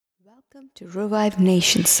Welcome to Revive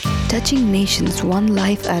Nations, touching nations one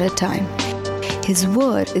life at a time. His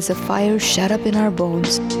word is a fire shut up in our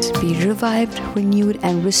bones. Be revived, renewed,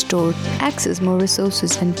 and restored. Access more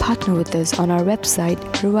resources and partner with us on our website,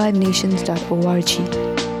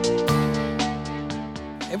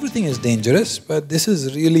 revivenations.org. Everything is dangerous, but this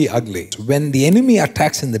is really ugly. When the enemy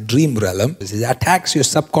attacks in the dream realm, he attacks your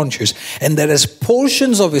subconscious, and there is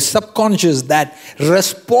portions of your subconscious that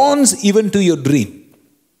responds even to your dream.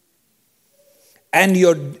 And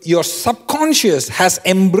your subconscious has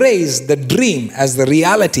embraced the dream as the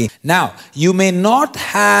reality. Now, you may not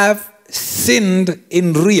have sinned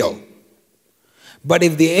in real, but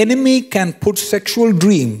if the enemy can put sexual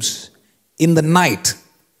dreams in the night,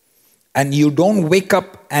 and you don't wake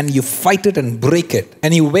up and you fight it and break it,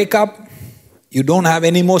 and you wake up, you don't have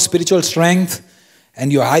any more spiritual strength,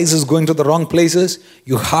 and your eyes is going to the wrong places,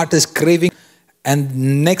 your heart is craving,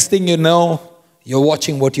 and next thing you know, you're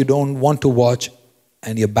watching what you don't want to watch,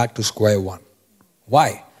 and you're back to square one.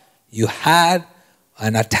 Why? You had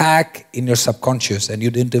an attack in your subconscious and you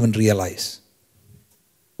didn't even realize.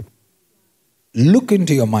 Look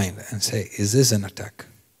into your mind and say, is this an attack?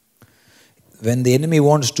 When the enemy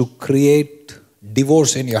wants to create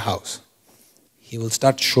divorce in your house, he will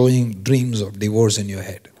start showing dreams of divorce in your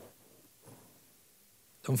head.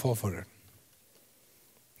 Don't fall for it.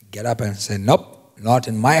 Get up and say, nope, not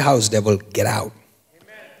in my house, devil, get out.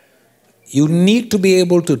 You need to be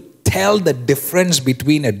able to tell the difference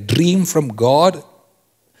between a dream from God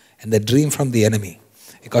and the dream from the enemy.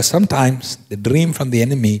 Because sometimes the dream from the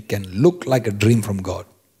enemy can look like a dream from God.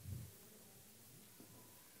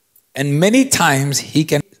 And many times he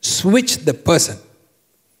can switch the person.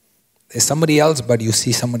 There's somebody else, but you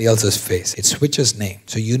see somebody else's face. It switches name.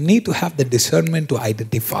 So you need to have the discernment to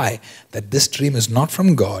identify that this dream is not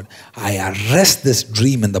from God. I arrest this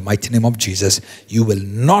dream in the mighty name of Jesus. You will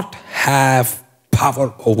not have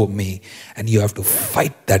power over me. And you have to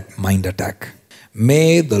fight that mind attack.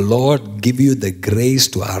 May the Lord give you the grace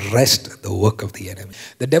to arrest the work of the enemy.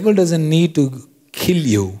 The devil doesn't need to kill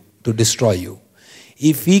you to destroy you.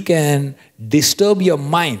 If he can disturb your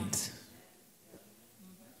mind,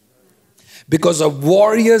 because a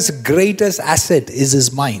warrior's greatest asset is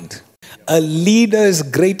his mind. A leader's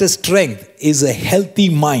greatest strength is a healthy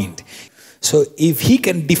mind. So if he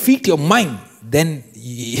can defeat your mind, then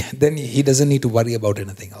he doesn't need to worry about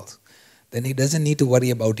anything else. Then he doesn't need to worry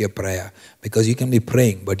about your prayer. Because you can be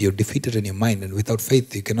praying, but you're defeated in your mind. And without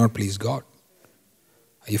faith, you cannot please God.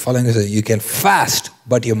 Are you following this? You can fast,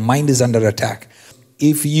 but your mind is under attack.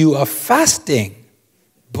 If you are fasting,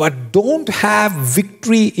 but don't have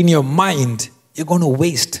victory in your mind, you're going to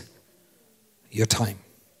waste your time.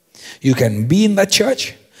 You can be in the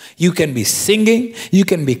church, you can be singing, you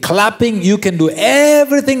can be clapping, you can do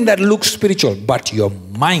everything that looks spiritual, but your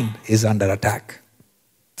mind is under attack.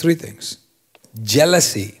 3 things.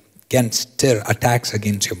 Jealousy can stir attacks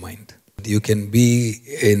against your mind. You can be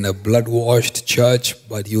in a blood-washed church,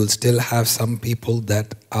 but you will still have some people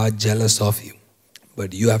that are jealous of you.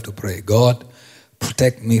 But you have to pray, God,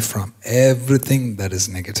 protect me from everything that is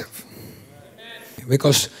negative.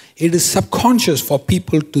 Because it is subconscious for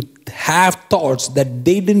people to have thoughts that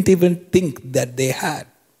they didn't even think that they had.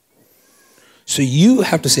 So you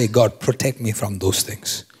have to say, God, protect me from those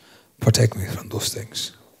things. Protect me from those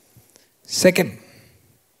things. Second,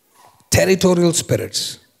 territorial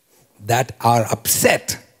spirits that are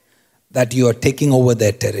upset that you are taking over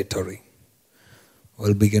their territory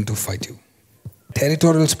will begin to fight you.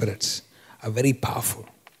 Territorial spirits are very powerful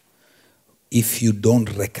if you don't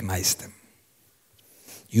recognize them.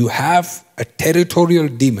 You have a territorial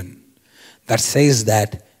demon that says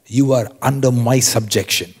that you are under my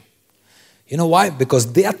subjection. You know why?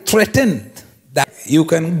 Because they are threatened that you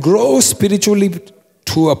can grow spiritually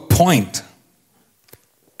to a point,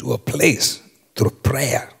 to a place, through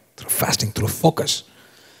prayer, through fasting, through focus.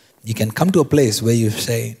 You can come to a place where you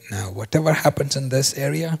say, now whatever happens in this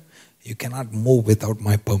area, you cannot move without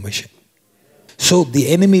my permission. So the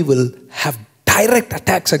enemy will have direct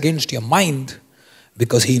attacks against your mind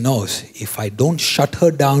because he knows if I don't shut her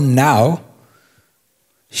down now,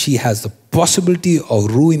 she has the possibility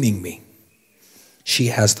of ruining me. She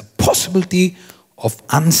has the possibility of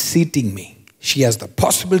unseating me. She has the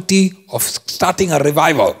possibility of starting a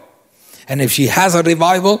revival. And if she has a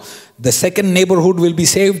revival, the second neighborhood will be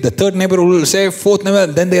saved, the third neighborhood will be saved, fourth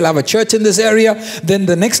neighborhood, then they'll have a church in this area. Then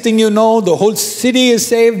the next thing you know, the whole city is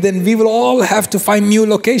saved. Then we will all have to find new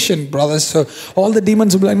location, brothers. So all the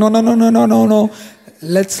demons will be like, no.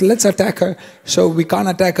 Let's attack her. So we can't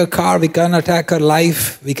attack her car, we can't attack her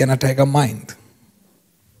life, we can attack her mind.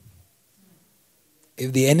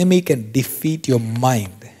 If the enemy can defeat your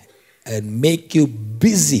mind, and make you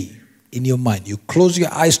busy in your mind. You close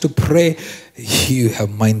your eyes to pray, you have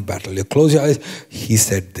mind battle. You close your eyes, he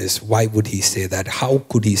said this. Why would he say that? How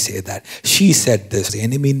could he say that? She said this. The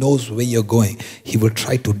enemy knows where you're going. He will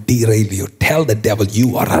try to derail you. Tell the devil,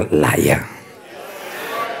 you are a liar.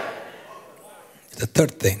 The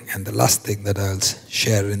third thing and the last thing that I'll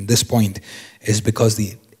share in this point is because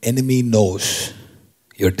the enemy knows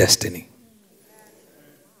your destiny.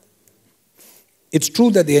 It's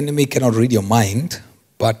true that the enemy cannot read your mind,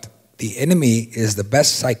 but the enemy is the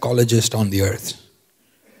best psychologist on the earth.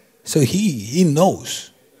 So he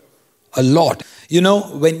knows a lot. You know,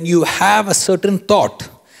 when you have a certain thought,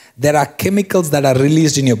 there are chemicals that are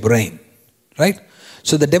released in your brain, right?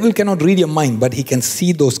 So the devil cannot read your mind, but he can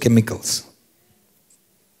see those chemicals.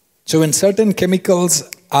 So when certain chemicals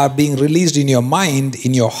are being released in your mind,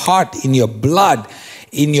 in your heart, in your blood,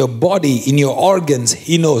 in your body, in your organs,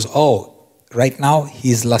 he knows, oh, right now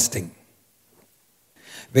he's lusting.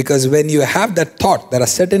 Because when you have that thought, there are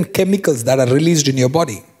certain chemicals that are released in your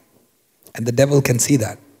body. And the devil can see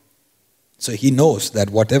that. So he knows that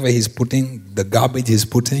whatever he's putting, the garbage he's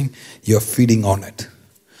putting, you're feeding on it.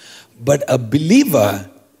 But a believer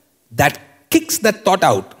that kicks that thought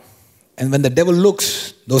out, and when the devil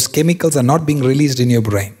looks, those chemicals are not being released in your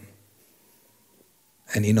brain.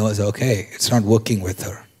 And he knows, okay, it's not working with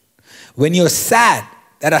her. When you're sad,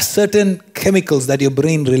 there are certain chemicals that your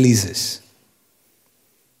brain releases.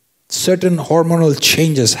 Certain hormonal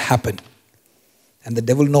changes happen. And the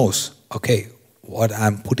devil knows, okay, what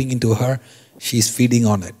I'm putting into her, she's feeding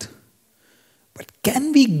on it. But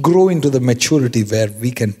can we grow into the maturity where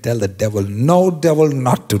we can tell the devil, no devil,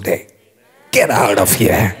 not today. Get out of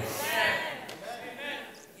here.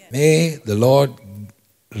 May the Lord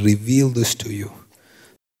reveal this to you.